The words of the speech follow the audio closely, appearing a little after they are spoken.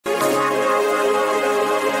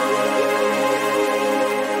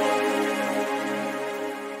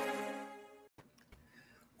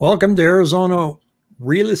Welcome to Arizona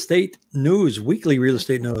Real Estate News, weekly real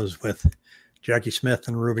estate news with Jackie Smith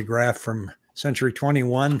and Ruby Graff from Century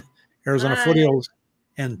 21, Arizona Hi. Foothills.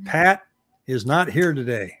 And Pat is not here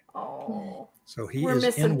today. Oh, So he we're is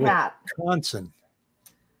missing in Pat. Wisconsin.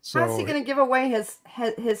 How's he So, going to give away his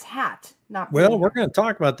hat? Not well, being we're here? going to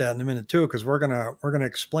talk about that in a minute too, because we're gonna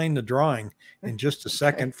explain the drawing in just a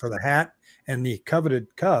second for the hat and the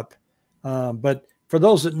coveted cup. But for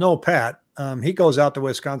those that know Pat, he goes out to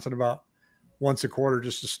Wisconsin about once a quarter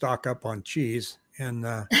just to stock up on cheese. And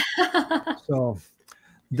so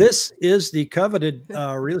this is the coveted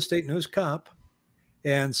Real Estate News Cup.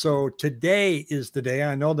 And so today is the day.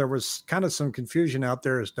 I know there was kind of some confusion out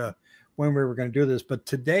there as to when we were going to do this, but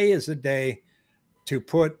today is the day to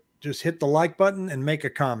just hit the like button and make a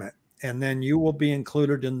comment. And then you will be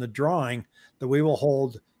included in the drawing that we will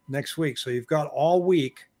hold next week. So you've got all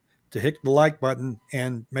week to hit the like button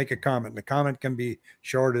and make a comment. The comment can be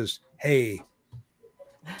short as, hey.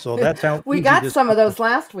 So that's how we got some of those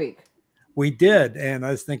last week. We did. And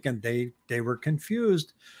I was thinking they were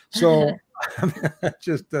confused. So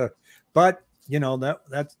just, but you know,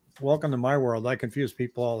 that's welcome to my world. I confuse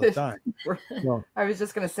people all the time. So, I was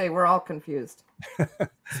just going to say, we're all confused,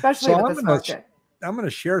 especially with this market. I'm going to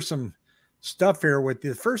share some stuff here with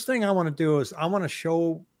you. The first thing I want to do is I want to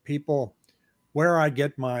show people where I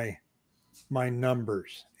get my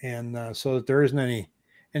numbers, and so that there isn't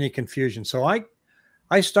any confusion. So I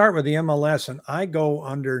start with the MLS and I go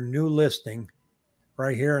under new listing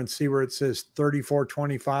right here and see where it says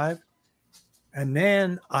 3425. And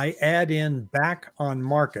then I add in back on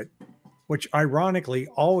market, which ironically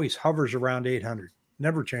always hovers around 800,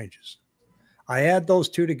 never changes. I add those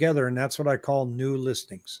two together, and that's what I call new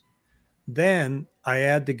listings. Then I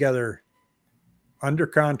add together under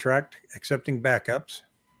contract, accepting backups,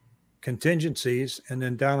 contingencies, and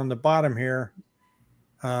then down on the bottom here,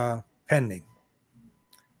 pending.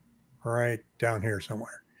 Right down here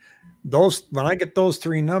somewhere. When I get those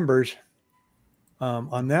three numbers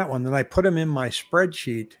on that one, then I put them in my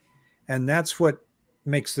spreadsheet, and that's what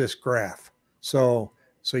makes this graph. So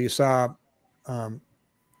you saw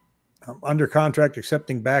under contract,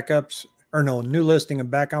 accepting backups, or no, new listing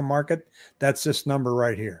and back on market. That's this number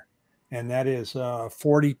right here. And that is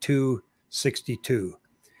 4262.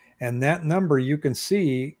 And that number you can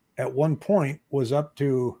see at one point was up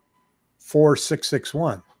to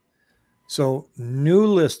 4661. So new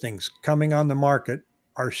listings coming on the market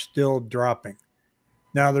are still dropping.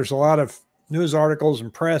 Now there's a lot of news articles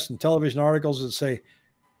and press and television articles that say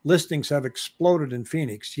listings have exploded in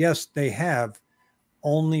Phoenix. Yes, they have,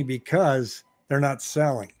 only because they're not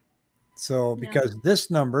selling. So because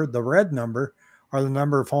this number, the red number, are the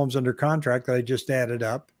number of homes under contract that I just added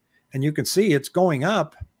up. And you can see it's going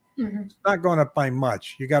up. Mm-hmm. It's not going up by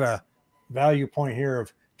much. You got a value point here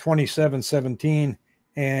of 2717,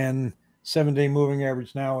 and 7-day moving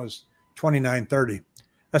average now is 2930.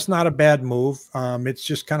 That's not a bad move. It's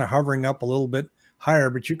just kind of hovering up a little bit higher,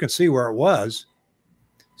 but you can see where it was.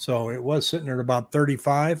 So it was sitting at about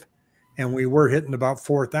 35, and we were hitting about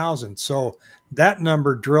 4,000. So that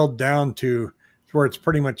number drilled down to where it's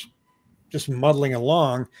pretty much just muddling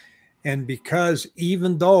along. And because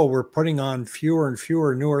even though we're putting on fewer and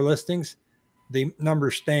fewer newer listings, the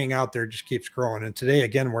number staying out there just keeps growing. And today,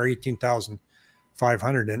 again, we're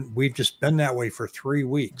 18,500, and we've just been that way for 3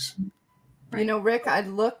 weeks. You know, Rick, I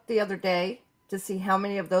looked the other day to see how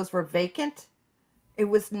many of those were vacant. It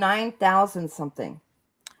was 9,000 something.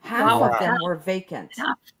 Half of them were vacant.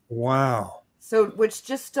 Wow. So, which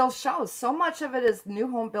just still shows so much of it is new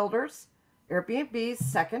home builders, Airbnbs,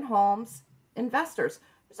 second homes, investors.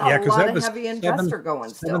 There's a lot of heavy investor going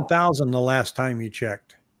still. 7,000 the last time you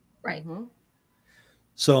checked. Right. Mm-hmm.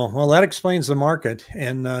 So, well, that explains the market.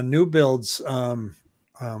 And new builds,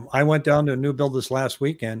 I went down to a new build this last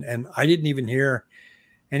weekend, and I didn't even hear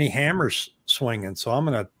any hammers swinging. So I'm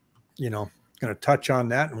going to touch on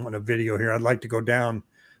that in a video here. I'd like to go down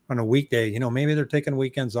on a weekday. Maybe they're taking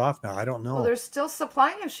weekends off now. I don't know. Well, there's still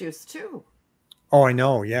supply issues too. Oh, I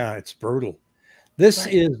know. Yeah, it's brutal. This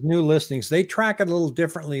is new listings. They track it a little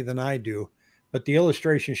differently than I do, but the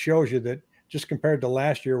illustration shows you that just compared to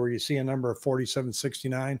last year where you see a number of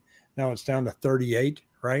 4769, now it's down to 38,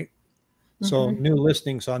 right? Mm-hmm. So new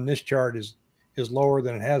listings on this chart is lower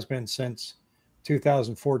than it has been since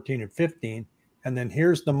 2014 and 15. And then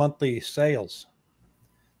here's the monthly sales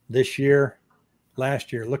this year,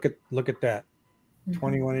 last year. Look at that.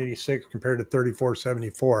 2186 compared to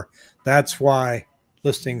 3474. That's why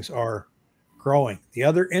listings are growing. The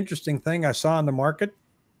other interesting thing I saw in the market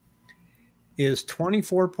is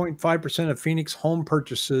 24.5% of Phoenix home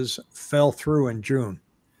purchases fell through in June.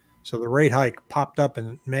 So the rate hike popped up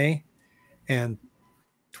in May, and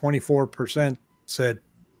 24% said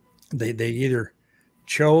they either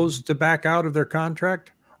chose to back out of their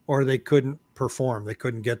contract or they couldn't perform. They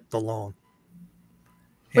couldn't get the loan.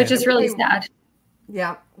 Which is really sad.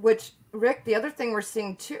 Yeah. Which, Rick, the other thing we're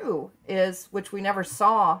seeing too is, which we never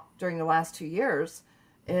saw during the last 2 years,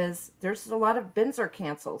 is there's a lot of BINSR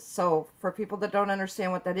cancels. So for people that don't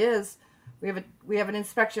understand what that is, we have an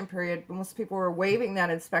inspection period. Most people were waiving that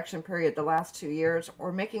inspection period the last 2 years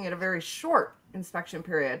or making it a very short inspection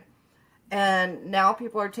period. And now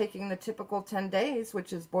people are taking the typical 10 days,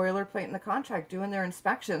 which is boilerplate in the contract, doing their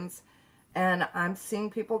inspections. And I'm seeing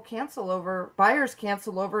people buyers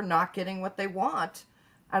cancel over not getting what they want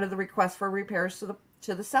out of the request for repairs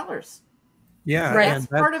to the sellers. Yeah, right. That's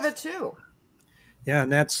part of it too. Yeah,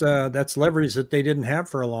 and that's leverage that they didn't have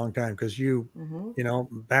for a long time, because you know,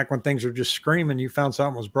 back when things were just screaming, you found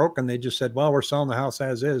something was broken, they just said, well, we're selling the house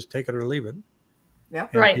as is, take it or leave it. Yeah,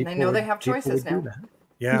 right. And they know they have choices now.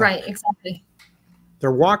 Yeah, right, exactly.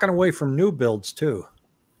 They're walking away from new builds too.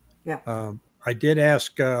 Yeah. I did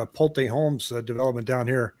ask Pulte Homes development down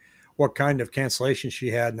here what kind of cancellation she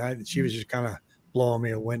had, and she was just kind of blowing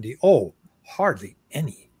me a windy. Oh, hardly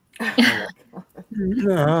any. Okay.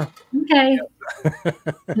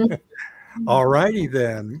 All righty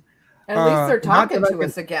then. At least they're talking to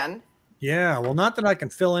us again. Yeah, well, not that I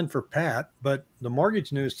can fill in for Pat, but the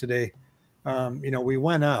mortgage news today, you know, we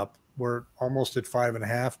went up. We're almost at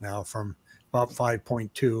 5.5 now from about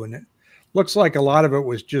 5.2, and it looks like a lot of it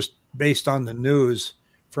was just based on the news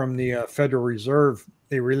from the Federal Reserve.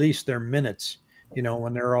 They released their minutes, you know,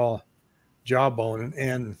 when they're all jawbone,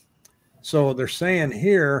 and so they're saying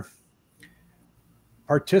here,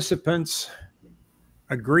 participants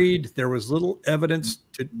agreed there was little evidence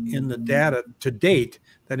in the data to date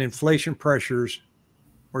that inflation pressures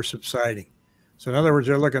were subsiding. So in other words,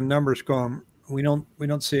 they're looking at numbers going, we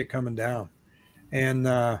don't see it coming down. And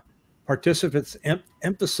participants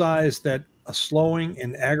emphasized that a slowing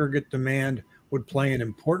in aggregate demand would play an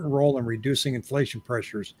important role in reducing inflation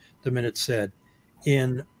pressures, the minute said.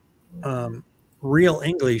 In real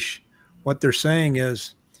English, what they're saying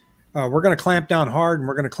is, we're going to clamp down hard, and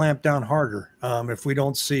we're going to clamp down harder if we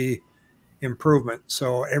don't see improvement.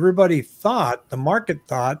 So everybody thought, the market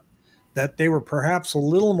thought, that they were perhaps a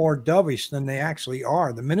little more dovish than they actually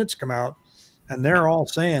are. The minutes come out, and they're all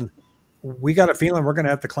saying, we got a feeling we're going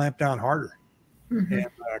to have to clamp down harder. And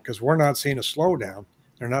because we're not seeing a slowdown.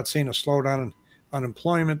 They're not seeing a slowdown in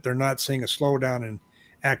unemployment. They're not seeing a slowdown in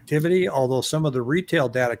activity, although some of the retail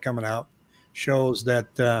data coming out shows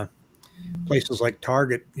that places like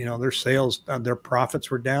Target, you know, their sales, their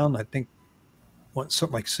profits were down, I think,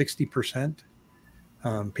 something like 60%.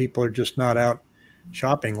 People are just not out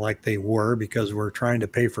shopping like they were because we're trying to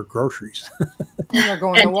pay for groceries. They're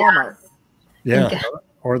going to Walmart. Yeah,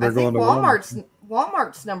 or they're going to Walmart.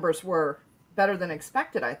 Walmart's numbers were better than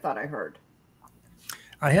expected, I thought I heard.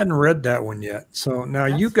 I hadn't read that one yet. So now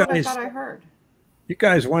you guys, I thought I heard. You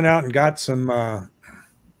guys went out and got some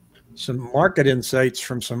market insights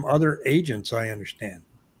from some other agents, I understand.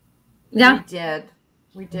 Yeah,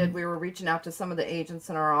 we did. We were reaching out to some of the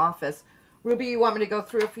agents in our office. Ruby, you want me to go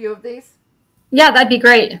through a few of these? Yeah, that'd be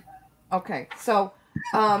great. Okay, so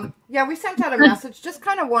yeah, we sent out a message. Just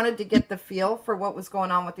kind of wanted to get the feel for what was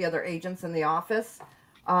going on with the other agents in the office.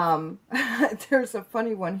 There's a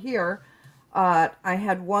funny one here. I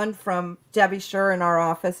had one from Debbie Schur in our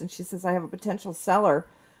office, and she says, I have a potential seller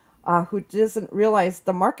who doesn't realize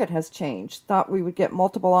the market has changed. Thought we would get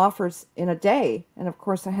multiple offers in a day. And of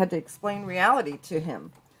course, I had to explain reality to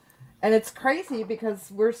him. And it's crazy because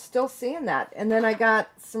we're still seeing that. And then I got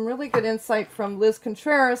some really good insight from Liz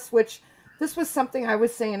Contreras, which this was something I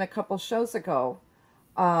was saying a couple shows ago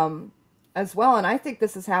as well. And I think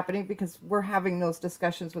this is happening because we're having those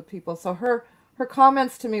discussions with people. So her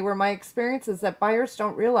comments to me were, my experience is that buyers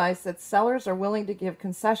don't realize that sellers are willing to give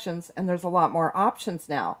concessions, and there's a lot more options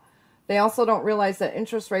now. They also don't realize that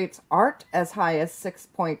interest rates aren't as high as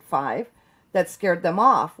 6.5. That scared them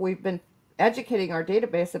off. We've been educating our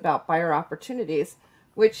database about buyer opportunities,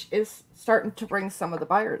 which is starting to bring some of the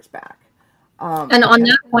buyers back. And on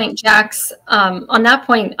that point, Jax, on that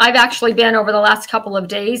point, I've actually been over the last couple of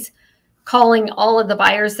days calling all of the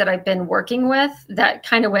buyers that I've been working with that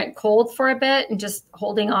kind of went cold for a bit and just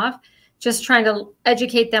holding off, just trying to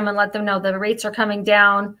educate them and let them know the rates are coming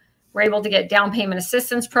down. We're able to get down payment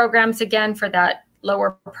assistance programs again for that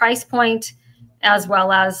lower price point, as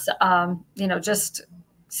well as, you know, just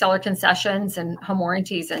seller concessions and home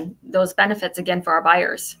warranties and those benefits again for our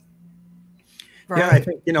buyers. Right. Yeah, I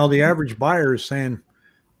think, you know, the average buyer is saying,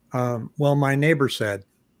 well, my neighbor said,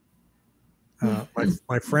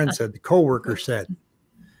 My friend said, the coworker said,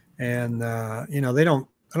 and you know, I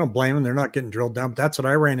don't blame them. They're not getting drilled down. But that's what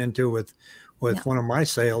I ran into with one of my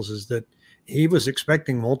sales, is that he was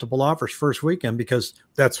expecting multiple offers first weekend because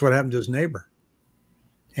that's what happened to his neighbor.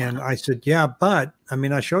 And I said, yeah, but I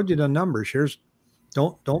mean, I showed you the numbers. Here's,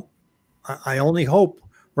 I only hope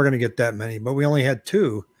we're going to get that many, but we only had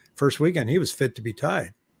 2 first weekend. He was fit to be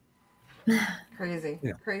tied. Crazy,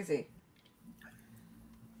 Yeah. crazy.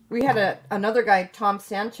 We had another guy, Tom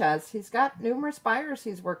Sanchez. He's got numerous buyers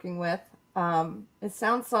he's working with. It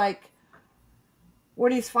sounds like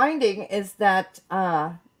what he's finding is that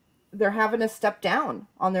they're having to step down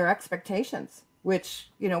on their expectations, which,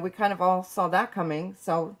 you know, we kind of all saw that coming.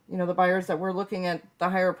 So, you know, the buyers that were looking at the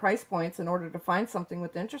higher price points in order to find something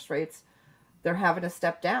with interest rates, they're having to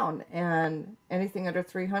step down, and anything under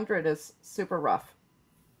 300 is super rough.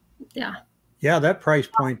 Yeah. Yeah, that price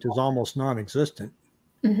point is almost non-existent.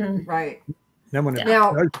 Mm-hmm. Right. Then when it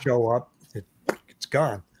Now, does show up, it's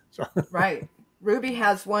gone. So. Right. Ruby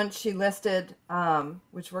has one she listed,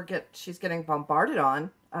 which she's getting bombarded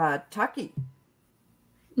on, Tucky.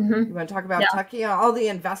 Mm-hmm. You want to talk about Tucky, all the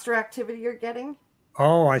investor activity you're getting?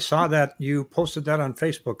 Oh, I saw that. You posted that on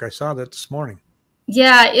Facebook. I saw that this morning.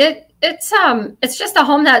 Yeah, it's just a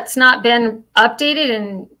home that's not been updated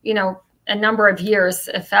in, you know, a number of years,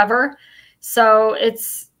 if ever. So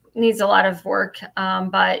needs a lot of work.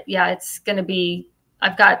 But yeah, it's going to be,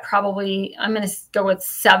 I'm going to go with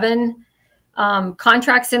 7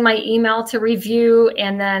 contracts in my email to review,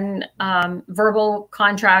 and then verbal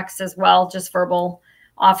contracts as well, just verbal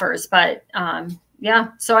offers. But yeah,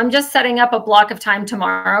 so I'm just setting up a block of time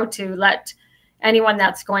tomorrow to let anyone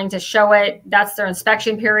that's going to show it, that's their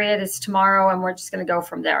inspection period, is tomorrow, and we're just going to go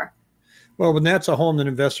from there. Well, but that's a home that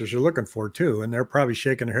investors are looking for too, and they're probably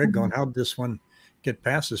shaking their head going, how did this one get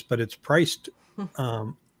past this? But it's priced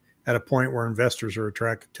at a point where investors are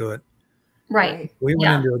attracted to it. Right. We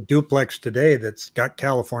went into a duplex today that's got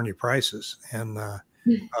California prices, and I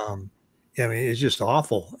mean, it's just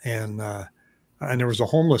awful. And there was a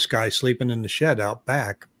homeless guy sleeping in the shed out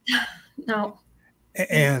back. No.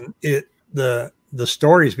 And the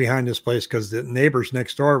stories behind this place, because the neighbors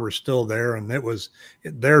next door were still there, and it was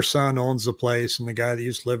their son owns the place, and the guy that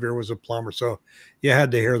used to live here was a plumber. So you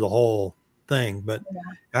had to hear the whole thing. But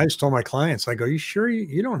I just told my clients, I go, you sure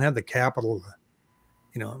you don't have the capital to,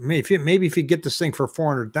 you know, maybe if you get this thing for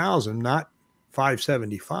 400,000, not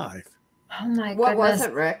 575. Oh my What goodness. was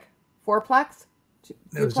it, Rick? Fourplex?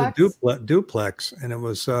 It was a duplex, and it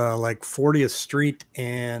was like 40th Street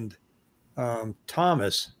and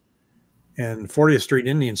Thomas and 40th Street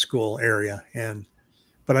Indian School area.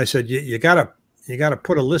 But I said, you gotta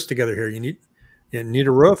put a list together here. You need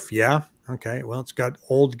a roof. Yeah. Okay. Well, it's got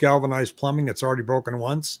old galvanized plumbing that's already broken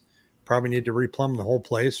once. Probably need to replumb the whole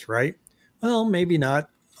place, right? Well, maybe not.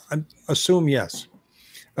 I assume yes.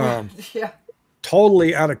 Yeah.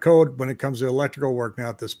 Totally out of code when it comes to electrical work now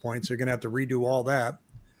at this point. So you're going to have to redo all that.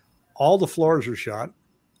 All the floors are shot.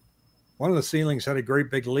 One of the ceilings had a great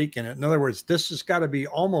big leak in it. In other words, this has got to be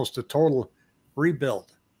almost a total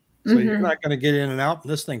rebuild. So you're not going to get in and out in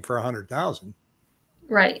this thing for 100,000.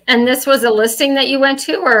 Right. And this was a listing that you went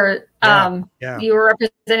to, or you were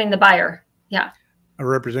representing the buyer? Yeah. I'm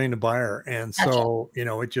representing the buyer. And so, you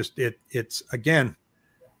know, it's again,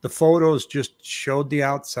 the photos just showed the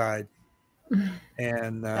outside.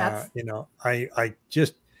 And, you know, I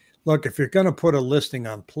just look, if you're going to put a listing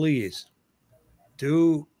on, please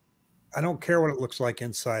I don't care what it looks like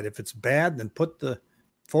inside. If it's bad, then put the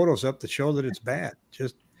photos up to show that it's bad.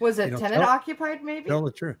 Just, was it tenant occupied? Maybe tell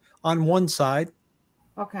the truth. On one side,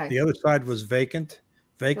 okay. The other side was vacant.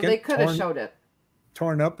 So they could have showed it.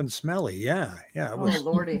 Torn up and smelly. Yeah. It was,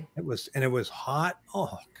 Lordy. It was hot.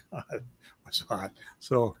 Oh God, it was hot.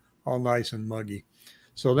 So all nice and muggy.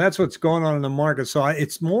 So that's what's going on in the market. So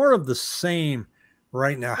it's more of the same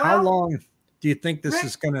right now. Well, how long do you think this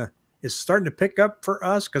is starting to pick up for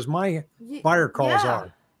us? Because my buyer calls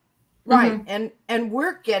are. Right. And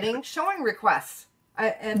we're getting showing requests.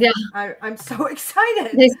 I'm so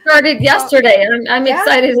excited. They started yesterday, and I'm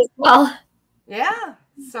excited as well. Yeah.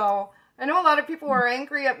 So I know a lot of people were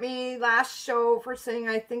angry at me last show for saying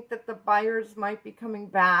I think that the buyers might be coming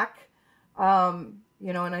back.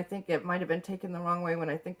 You know, and I think it might have been taken the wrong way when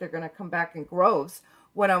I think they're going to come back in groves.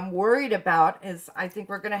 What I'm worried about is I think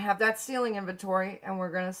we're going to have that ceiling inventory, and we're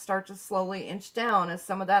going to start to slowly inch down as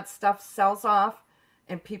some of that stuff sells off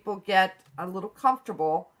and people get a little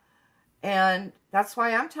comfortable. And that's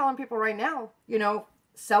why I'm telling people right now, you know,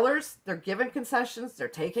 sellers, they're giving concessions, they're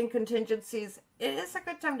taking contingencies. It is a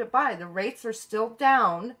good time to buy. The rates are still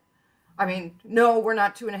down. I mean, no, we're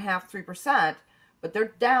not 2.5%, 3%, but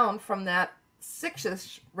they're down from that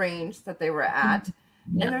 6-ish range that they were at.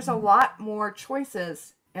 Yeah. And there's a lot more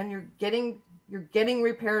choices, and you're getting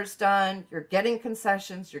repairs done, you're getting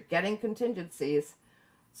concessions, you're getting contingencies.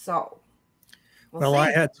 So well,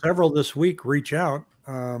 I had several this week reach out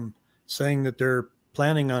saying that they're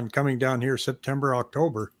planning on coming down here September,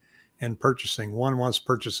 October and purchasing. One wants to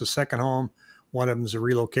purchase a second home. One of them is a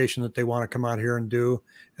relocation that they want to come out here and do,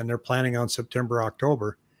 and they're planning on September,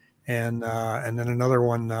 October. And then another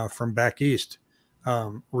one from back east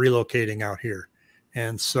relocating out here.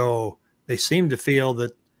 And so they seem to feel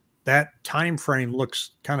that that time frame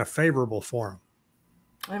looks kind of favorable for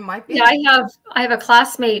them. It might be. Yeah, I have a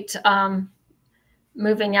classmate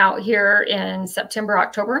moving out here in September,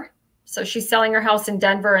 October. So she's selling her house in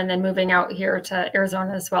Denver and then moving out here to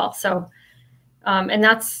Arizona as well. So, and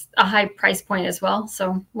that's a high price point as well.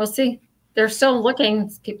 So we'll see. They're still looking.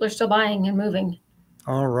 People are still buying and moving.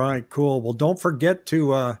 All right, cool. Well, don't forget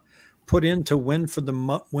to put in to win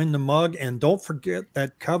the mug, and don't forget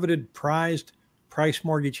that coveted prized price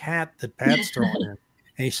mortgage hat that Pat's throwing in. And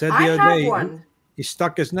he said the other day he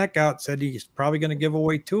stuck his neck out, said he's probably going to give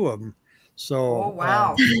away 2 of them. So, oh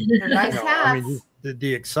wow, they're nice hats. I mean,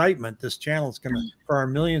 the excitement this channel is going to, for our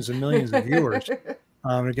millions and millions of viewers.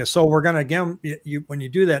 So we're going to, again, when you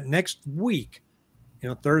do that next week,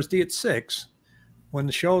 Thursday at 6, when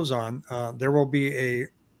the show's on, there will be a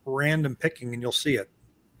random picking and you'll see it.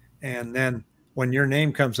 And then when your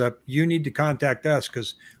name comes up, you need to contact us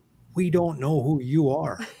because we don't know who you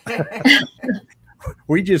are.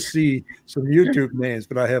 We just see some YouTube names,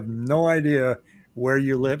 but I have no idea where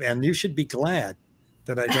you live. And you should be glad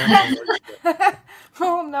that I don't know where you live.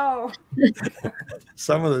 Oh, no.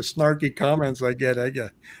 Some of the snarky comments I get.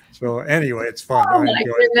 So anyway, it's fun. Oh, my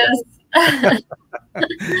goodness.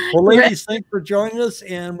 Well, ladies, thanks for joining us,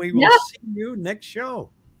 and we will see you next show.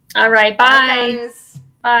 All right. Bye. Bye, guys.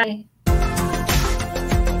 Bye.